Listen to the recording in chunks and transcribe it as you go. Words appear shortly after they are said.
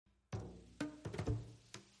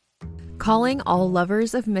Calling all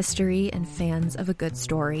lovers of mystery and fans of a good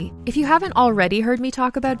story. If you haven't already heard me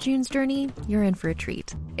talk about June's Journey, you're in for a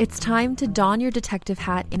treat. It's time to don your detective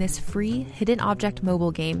hat in this free hidden object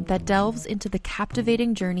mobile game that delves into the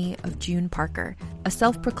captivating journey of June Parker, a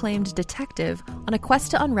self-proclaimed detective on a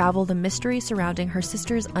quest to unravel the mystery surrounding her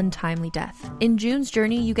sister's untimely death. In June's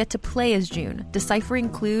Journey, you get to play as June, deciphering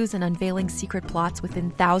clues and unveiling secret plots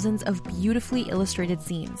within thousands of beautifully illustrated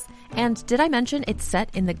scenes. And did I mention it's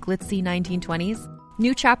set in the glitzy 1920s?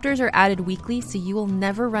 New chapters are added weekly, so you will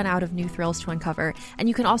never run out of new thrills to uncover, and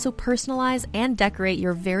you can also personalize and decorate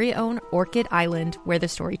your very own Orchid Island where the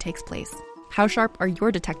story takes place. How sharp are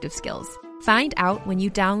your detective skills? Find out when you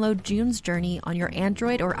download June's Journey on your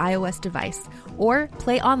Android or iOS device, or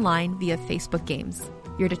play online via Facebook Games.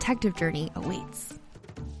 Your detective journey awaits.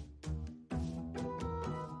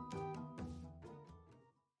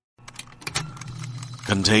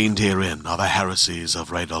 Contained herein are the heresies of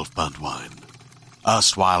Radolf Burntwine,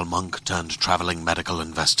 erstwhile monk turned traveling medical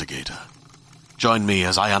investigator. Join me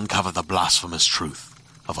as I uncover the blasphemous truth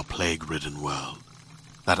of a plague-ridden world,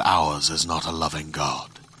 that ours is not a loving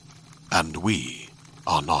God, and we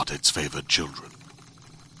are not its favored children.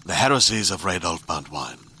 The heresies of Radolf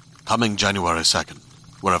Burntwine, coming January 2nd,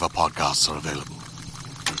 wherever podcasts are available.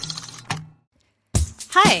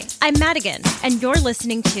 Hi, I'm Madigan, and you're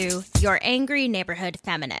listening to Your Angry Neighborhood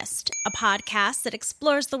Feminist, a podcast that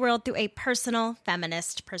explores the world through a personal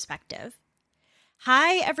feminist perspective.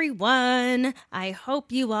 Hi, everyone. I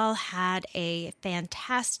hope you all had a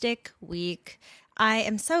fantastic week. I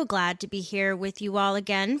am so glad to be here with you all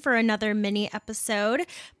again for another mini episode.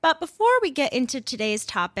 But before we get into today's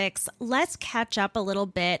topics, let's catch up a little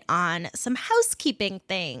bit on some housekeeping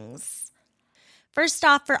things. First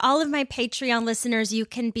off, for all of my Patreon listeners, you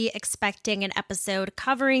can be expecting an episode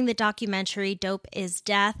covering the documentary Dope is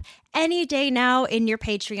Death any day now in your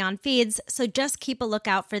Patreon feeds, so just keep a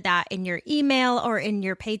lookout for that in your email or in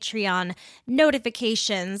your Patreon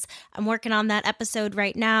notifications. I'm working on that episode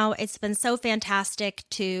right now. It's been so fantastic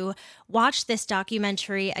to watch this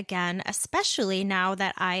documentary again, especially now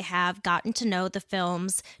that I have gotten to know the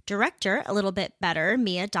film's director a little bit better,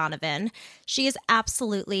 Mia Donovan. She is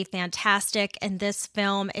absolutely fantastic, and this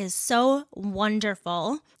film is so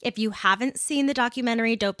wonderful. If you haven't seen the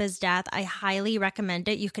documentary Dope is Death, I highly recommend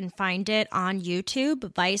it. You can find it on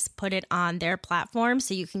YouTube. Vice put it on their platform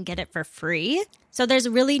so you can get it for free. So there's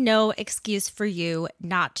really no excuse for you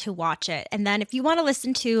not to watch it. And then if you want to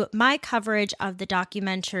listen to my coverage of the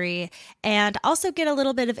documentary and also get a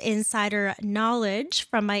little bit of insider knowledge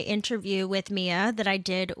from my interview with Mia that I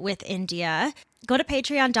did with India, go to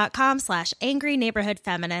patreon.com/Angry Neighborhood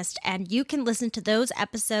Feminist, and you can listen to those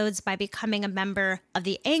episodes by becoming a member of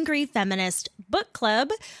the Angry Feminist Book Club.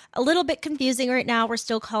 A little bit confusing right now. We're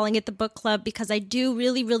still calling it the book club because I do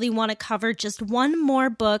really want to cover just one more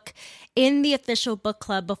book in the official book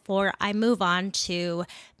club before I move on to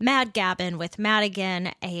Mad Gabbin' with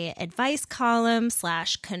Madigan, a advice column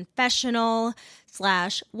 / confessional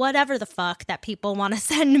 / whatever the fuck that people want to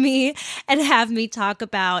send me and have me talk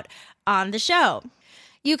about on the show.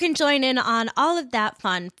 You can join in on all of that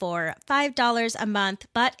fun for $5 a month,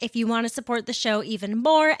 but if you want to support the show even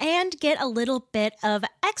more and get a little bit of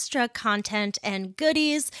extra content and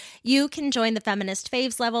goodies, you can join the Feminist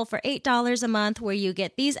Faves level for $8 a month, where you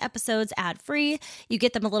get these episodes ad-free. You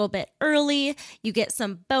get them a little bit early. You get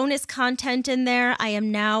some bonus content in there. I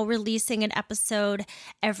am now releasing an episode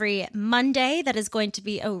every Monday that is going to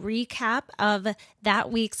be a recap of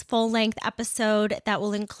that week's full-length episode that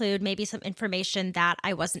will include maybe some information that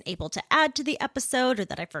I wasn't able to add to the episode or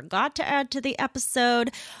that I forgot to add to the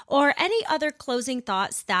episode, or any other closing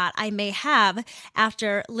thoughts that I may have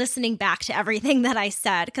after listening back to everything that I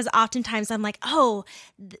said, because oftentimes I'm like, oh,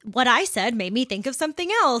 what I said made me think of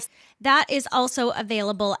something else. That is also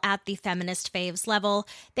available at the Feminist Faves level.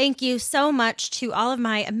 Thank you so much to all of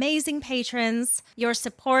my amazing patrons. Your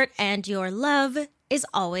support and your love is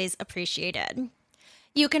always appreciated.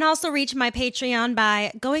 You can also reach my Patreon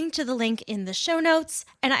by going to the link in the show notes,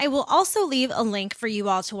 and I will also leave a link for you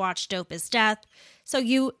all to watch Dope is Death, so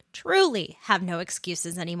you truly have no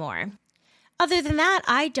excuses anymore. Other than that,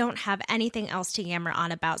 I don't have anything else to yammer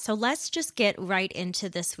on about, so let's just get right into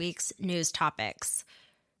this week's news topics.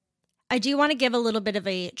 I do want to give a little bit of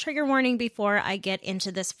a trigger warning before I get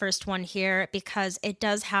into this first one here, because it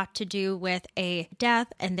does have to do with a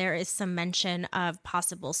death, and there is some mention of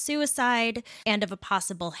possible suicide and of a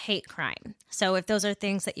possible hate crime. So if those are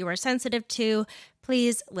things that you are sensitive to,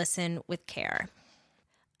 please listen with care.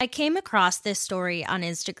 I came across this story on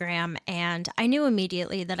Instagram, and I knew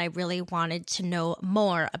immediately that I really wanted to know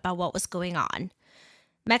more about what was going on.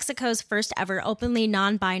 Mexico's first ever openly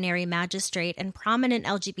non-binary magistrate and prominent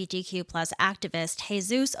LGBTQ+ activist,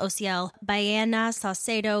 Jesus Ociel Baena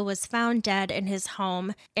Saucedo, was found dead in his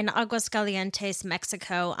home in Aguascalientes,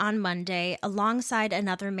 Mexico on Monday, alongside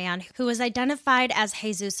another man who was identified as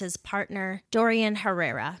Jesus's partner, Dorian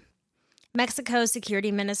Herrera. Mexico's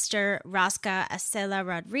Security Minister, Rasca Acela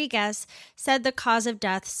Rodriguez, said the cause of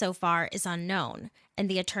death so far is unknown, and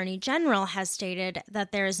the Attorney General has stated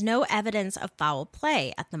that there is no evidence of foul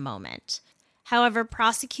play at the moment. However,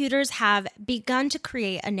 prosecutors have begun to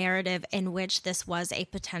create a narrative in which this was a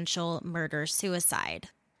potential murder-suicide.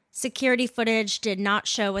 Security footage did not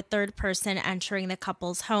show a third person entering the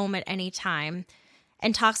couple's home at any time,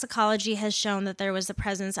 and toxicology has shown that there was the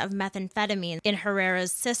presence of methamphetamine in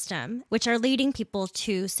Herrera's system, which are leading people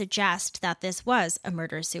to suggest that this was a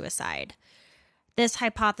murder-suicide. This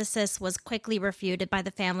hypothesis was quickly refuted by the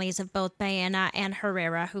families of both Baena and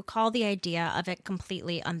Herrera, who call the idea of it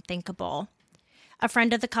completely unthinkable. A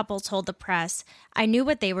friend of the couple told the press, "I knew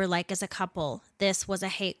what they were like as a couple. This was a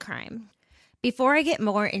hate crime." Before I get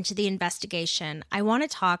more into the investigation, I want to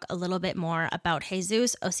talk a little bit more about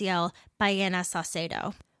Jesus Ociel Baena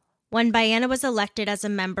Saucedo. When Baena was elected as a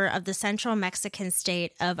member of the Central Mexican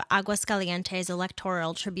state of Aguascalientes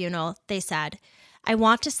Electoral Tribunal, they said, "I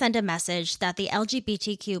want to send a message that the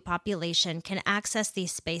LGBTQ population can access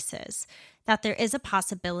these spaces, that there is a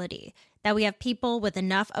possibility, that we have people with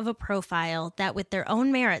enough of a profile that with their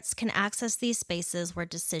own merits can access these spaces where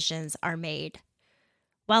decisions are made."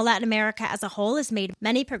 While Latin America as a whole has made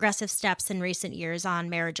many progressive steps in recent years on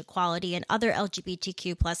marriage equality and other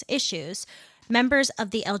LGBTQ+ issues, members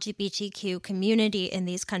of the LGBTQ community in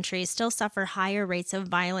these countries still suffer higher rates of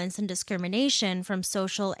violence and discrimination from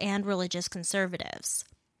social and religious conservatives.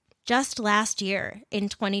 Just last year, in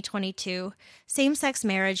 2022, same-sex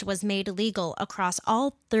marriage was made legal across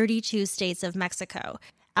all 32 states of Mexico,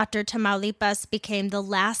 after Tamaulipas became the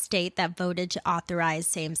last state that voted to authorize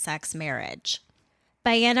same-sex marriage.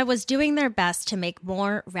 Baena was doing their best to make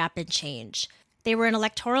more rapid change. They were an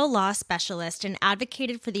electoral law specialist and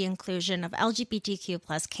advocated for the inclusion of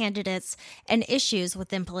LGBTQ+ candidates and issues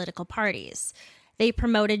within political parties. They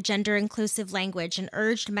promoted gender-inclusive language and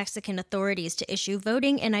urged Mexican authorities to issue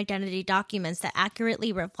voting and identity documents that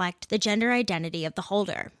accurately reflect the gender identity of the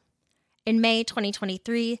holder. In May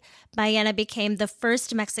 2023, Baena became the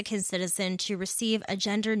first Mexican citizen to receive a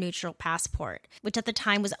gender-neutral passport, which at the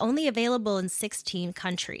time was only available in 16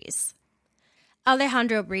 countries.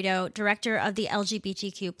 Alejandro Brito, director of the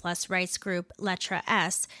LGBTQ+ rights group Letra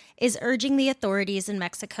S, is urging the authorities in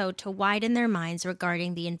Mexico to widen their minds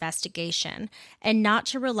regarding the investigation and not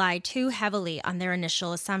to rely too heavily on their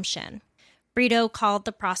initial assumption. Brito called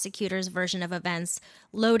the prosecutor's version of events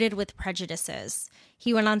loaded with prejudices.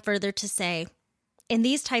 He went on further to say, "In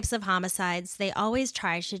these types of homicides, they always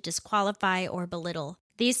try to disqualify or belittle.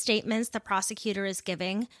 These statements the prosecutor is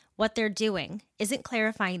giving, what they're doing, isn't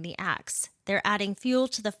clarifying the acts. They're adding fuel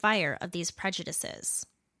to the fire of these prejudices."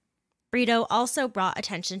 Brito also brought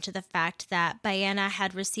attention to the fact that Baena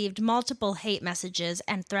had received multiple hate messages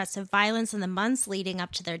and threats of violence in the months leading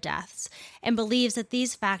up to their deaths, and believes that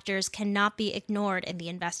these factors cannot be ignored in the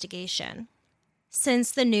investigation.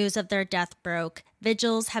 Since the news of their death broke,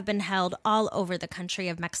 vigils have been held all over the country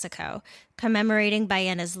of Mexico, commemorating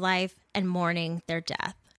Baena's life and mourning their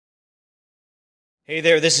death. Hey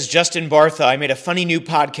there, this is Justin Bartha. I made a funny new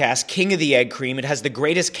podcast, King of the Egg Cream. It has the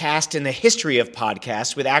greatest cast in the history of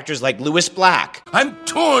podcasts with actors like Louis Black. I'm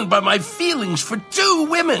torn by my feelings for two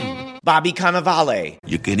women. Bobby Cannavale.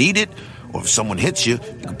 You can eat it, or if someone hits you,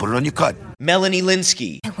 you can put it on your cut. Melanie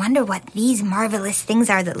Linsky. I wonder what these marvelous things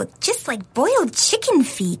are that look just like boiled chicken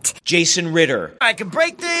feet. Jason Ritter. I can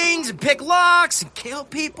break things and pick locks and kill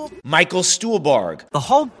people. Michael Stuhlbarg. The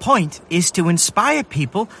whole point is to inspire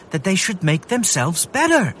people that they should make themselves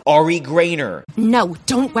better. Ari Grainer. No,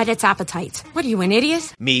 don't whet its appetite. What are you, an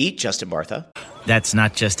idiot? Me, Justin Bartha. That's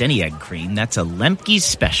not just any egg cream, that's a Lemke's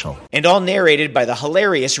special. And all narrated by the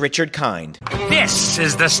hilarious Richard Kind. This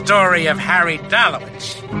is the story of Harry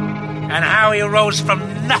Dalowitz and how he rose from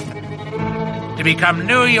nothing to become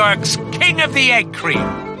New York's King of the Egg Cream.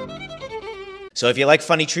 So if you like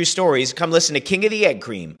funny true stories, come listen to King of the Egg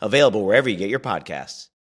Cream, available wherever you get your podcasts.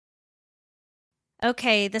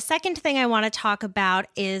 Okay, the second thing I want to talk about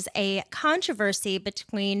is a controversy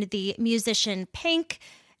between the musician Pink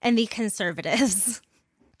and the conservatives.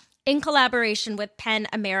 In collaboration with PEN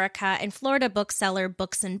America and Florida bookseller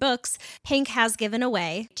Books and Books, Pink has given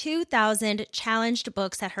away 2,000 challenged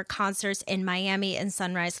books at her concerts in Miami and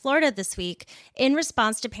Sunrise, Florida this week, in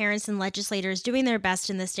response to parents and legislators doing their best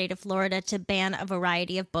in the state of Florida to ban a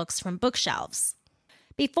variety of books from bookshelves.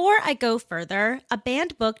 Before I go further, a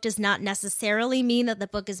banned book does not necessarily mean that the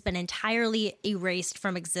book has been entirely erased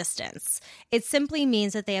from existence. It simply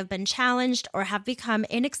means that they have been challenged or have become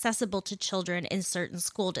inaccessible to children in certain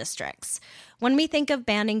school districts. When we think of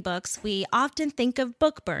banning books, we often think of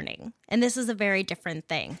book burning, and this is a very different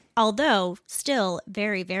thing, although still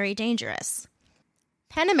very, very dangerous.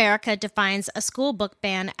 PEN America defines a school book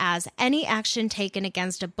ban as any action taken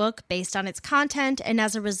against a book based on its content and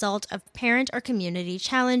as a result of parent or community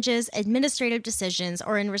challenges, administrative decisions,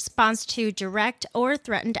 or in response to direct or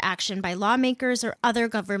threatened action by lawmakers or other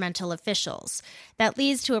governmental officials that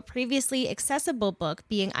leads to a previously accessible book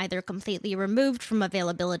being either completely removed from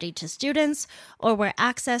availability to students or where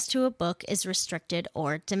access to a book is restricted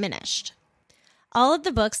or diminished. All of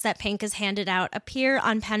the books that Pink has handed out appear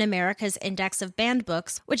on PEN America's Index of Banned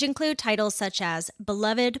Books, which include titles such as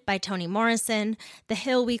Beloved by Toni Morrison, The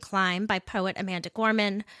Hill We Climb by poet Amanda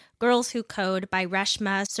Gorman, Girls Who Code by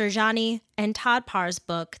Reshma Saujani, and Todd Parr's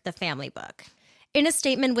book, The Family Book. In a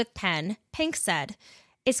statement with PEN, Pink said,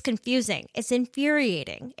 "It's confusing, it's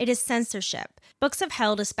infuriating, it is censorship. Books have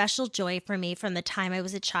held a special joy for me from the time I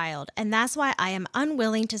was a child, and that's why I am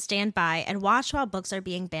unwilling to stand by and watch while books are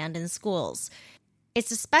being banned in schools. It's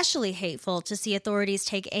especially hateful to see authorities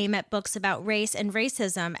take aim at books about race and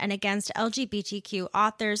racism and against LGBTQ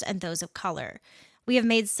authors and those of color. We have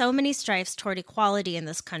made so many strides toward equality in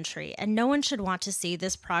this country, and no one should want to see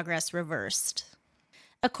this progress reversed."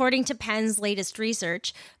 According to PEN's latest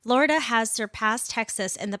research, Florida has surpassed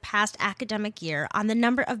Texas in the past academic year on the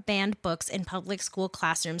number of banned books in public school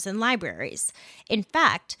classrooms and libraries. In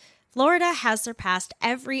fact, Florida has surpassed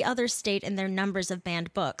every other state in their numbers of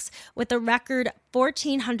banned books, with a record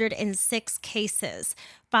 1,406 cases,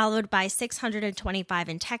 followed by 625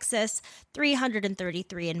 in Texas,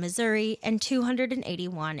 333 in Missouri, and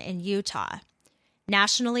 281 in Utah.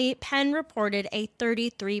 Nationally, PEN reported a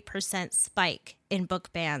 33% spike in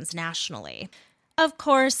book bans nationally. Of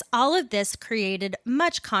course, all of this created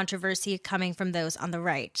much controversy coming from those on the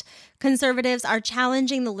right. Conservatives are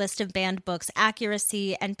challenging the list of banned books'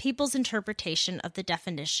 accuracy and people's interpretation of the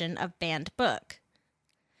definition of banned book.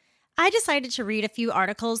 I decided to read a few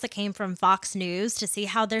articles that came from Fox News to see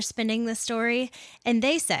how they're spinning this story, and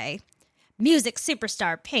they say, music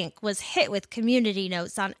superstar Pink was hit with community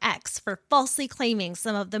notes on X for falsely claiming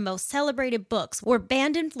some of the most celebrated books were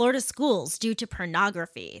banned in Florida schools due to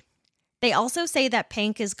pornography. They also say that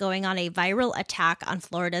Pink is going on a viral attack on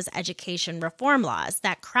Florida's education reform laws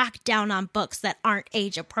that crack down on books that aren't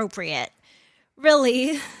age appropriate.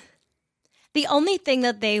 Really? The only thing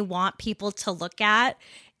that they want people to look at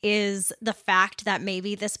is the fact that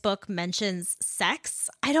maybe this book mentions sex.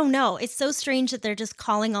 I don't know. It's so strange that they're just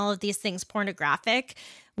calling all of these things pornographic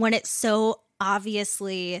when it's so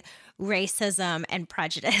obviously racism and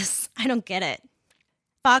prejudice. I don't get it.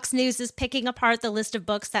 Fox News is picking apart the list of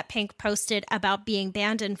books that Pink posted about being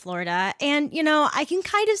banned in Florida, and, I can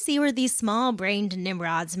kind of see where these small-brained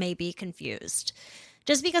nimrods may be confused.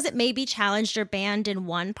 Just because it may be challenged or banned in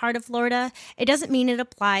one part of Florida, it doesn't mean it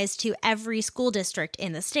applies to every school district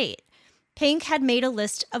in the state. Pink had made a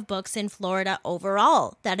list of books in Florida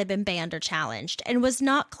overall that had been banned or challenged, and was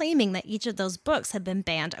not claiming that each of those books had been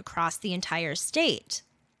banned across the entire state.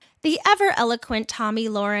 The ever-eloquent Tomi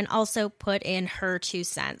Lahren also put in her 2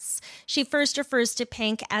 cents. She first refers to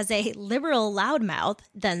Pink as a liberal loudmouth,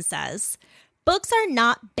 then says, "Books are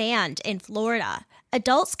not banned in Florida.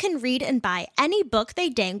 Adults can read and buy any book they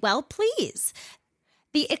dang well please.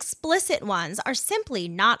 The explicit ones are simply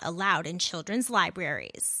not allowed in children's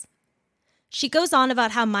libraries." She goes on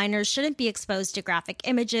about how minors shouldn't be exposed to graphic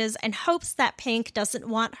images and hopes that Pink doesn't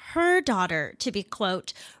want her daughter to be,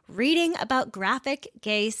 quote, reading about graphic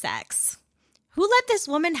gay sex. Who let this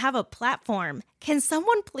woman have a platform? Can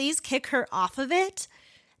someone please kick her off of it?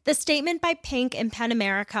 The statement by Pink and PEN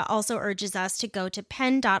America also urges us to go to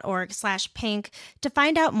pen.org/pink to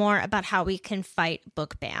find out more about how we can fight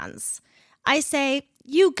book bans. I say,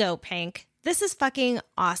 you go, Pink. This is fucking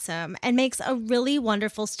awesome and makes a really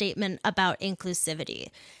wonderful statement about inclusivity.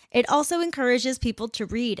 It also encourages people to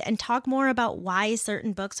read and talk more about why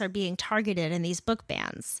certain books are being targeted in these book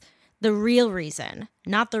bans. The real reason,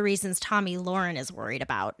 not the reasons Tomi Lahren is worried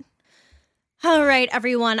about. All right,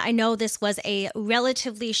 everyone, I know this was a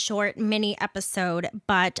relatively short mini episode,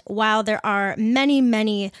 but while there are many,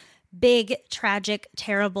 many big, tragic,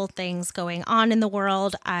 terrible things going on in the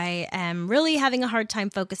world, I am really having a hard time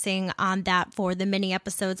focusing on that for the mini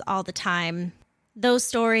episodes all the time. Those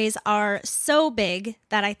stories are so big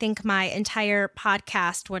that I think my entire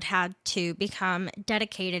podcast would have to become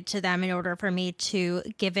dedicated to them in order for me to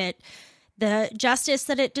give it the justice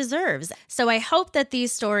that it deserves. So I hope that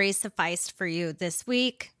these stories sufficed for you this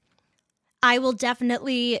week. I will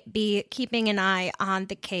definitely be keeping an eye on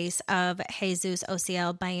the case of Jesus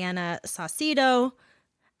Ociel Baena Saucedo,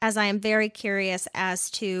 as I am very curious as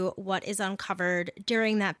to what is uncovered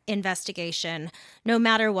during that investigation. No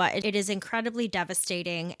matter what, it is incredibly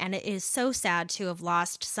devastating, and it is so sad to have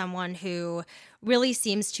lost someone who really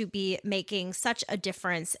seems to be making such a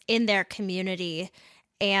difference in their community,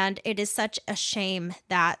 and it is such a shame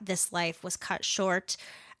that this life was cut short.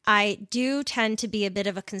 I do tend to be a bit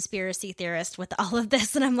of a conspiracy theorist with all of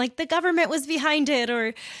this, and I'm like, the government was behind it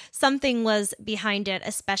or something was behind it,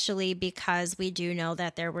 especially because we do know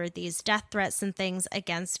that there were these death threats and things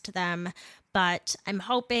against them. But I'm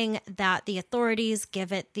hoping that the authorities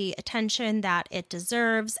give it the attention that it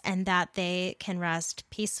deserves and that they can rest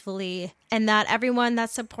peacefully and that everyone that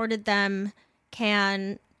supported them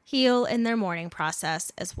can heal in their mourning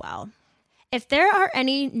process as well. If there are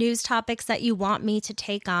any news topics that you want me to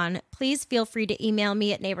take on, please feel free to email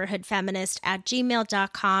me at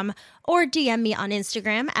neighborhoodfeminist@gmail.com or DM me on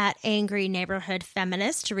Instagram at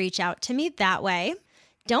angryneighborhoodfeminist to reach out to me that way.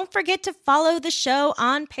 Don't forget to follow the show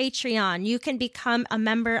on Patreon. You can become a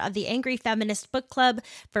member of the Angry Feminist Book Club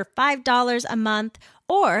for $5 a month,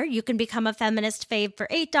 or you can become a Feminist Fave for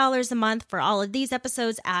 $8 a month for all of these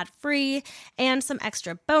episodes ad-free and some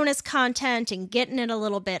extra bonus content and getting it a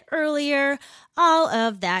little bit earlier. All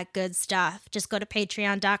of that good stuff. Just go to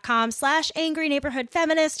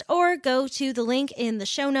patreon.com/angryneighborhoodfeminist or go to the link in the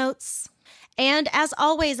show notes. And as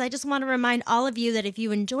always, I just want to remind all of you that if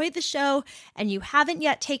you enjoyed the show and you haven't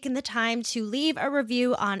yet taken the time to leave a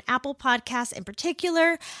review on Apple Podcasts in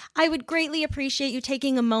particular, I would greatly appreciate you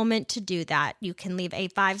taking a moment to do that. You can leave a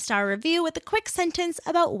 5-star review with a quick sentence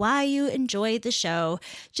about why you enjoyed the show,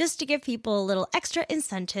 just to give people a little extra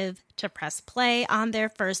incentive to press play on their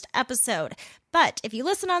first episode. But if you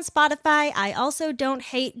listen on Spotify, I also don't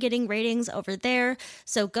hate getting ratings over there,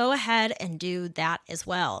 so go ahead and do that as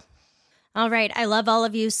well. All right, I love all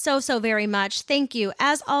of you so very much. Thank you,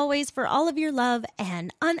 as always, for all of your love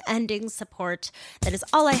and unending support. That is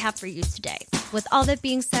all I have for you today. With all that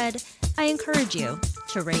being said, I encourage you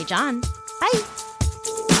to rage on. Bye!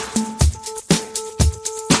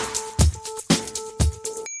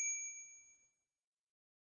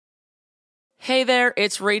 Hey there,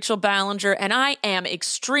 it's Rachel Ballinger, and I am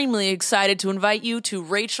extremely excited to invite you to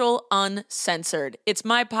Rachel Uncensored. It's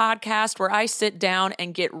my podcast where I sit down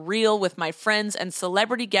and get real with my friends and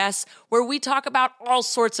celebrity guests, where we talk about all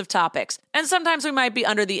sorts of topics. And sometimes we might be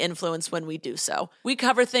under the influence when we do so. We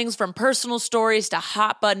cover things from personal stories to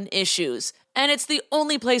hot-button issues. And it's the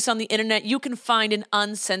only place on the internet you can find an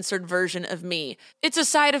uncensored version of me. It's a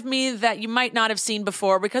side of me that you might not have seen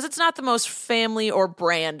before because it's not the most family or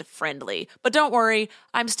brand friendly. But don't worry,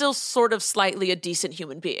 I'm still sort of slightly a decent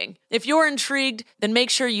human being. If you're intrigued, then make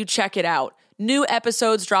sure you check it out. New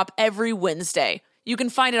episodes drop every Wednesday. You can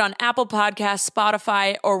find it on Apple Podcasts,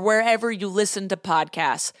 Spotify, or wherever you listen to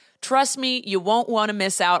podcasts. Trust me, you won't want to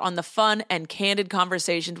miss out on the fun and candid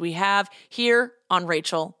conversations we have here on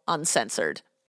Rachel Uncensored.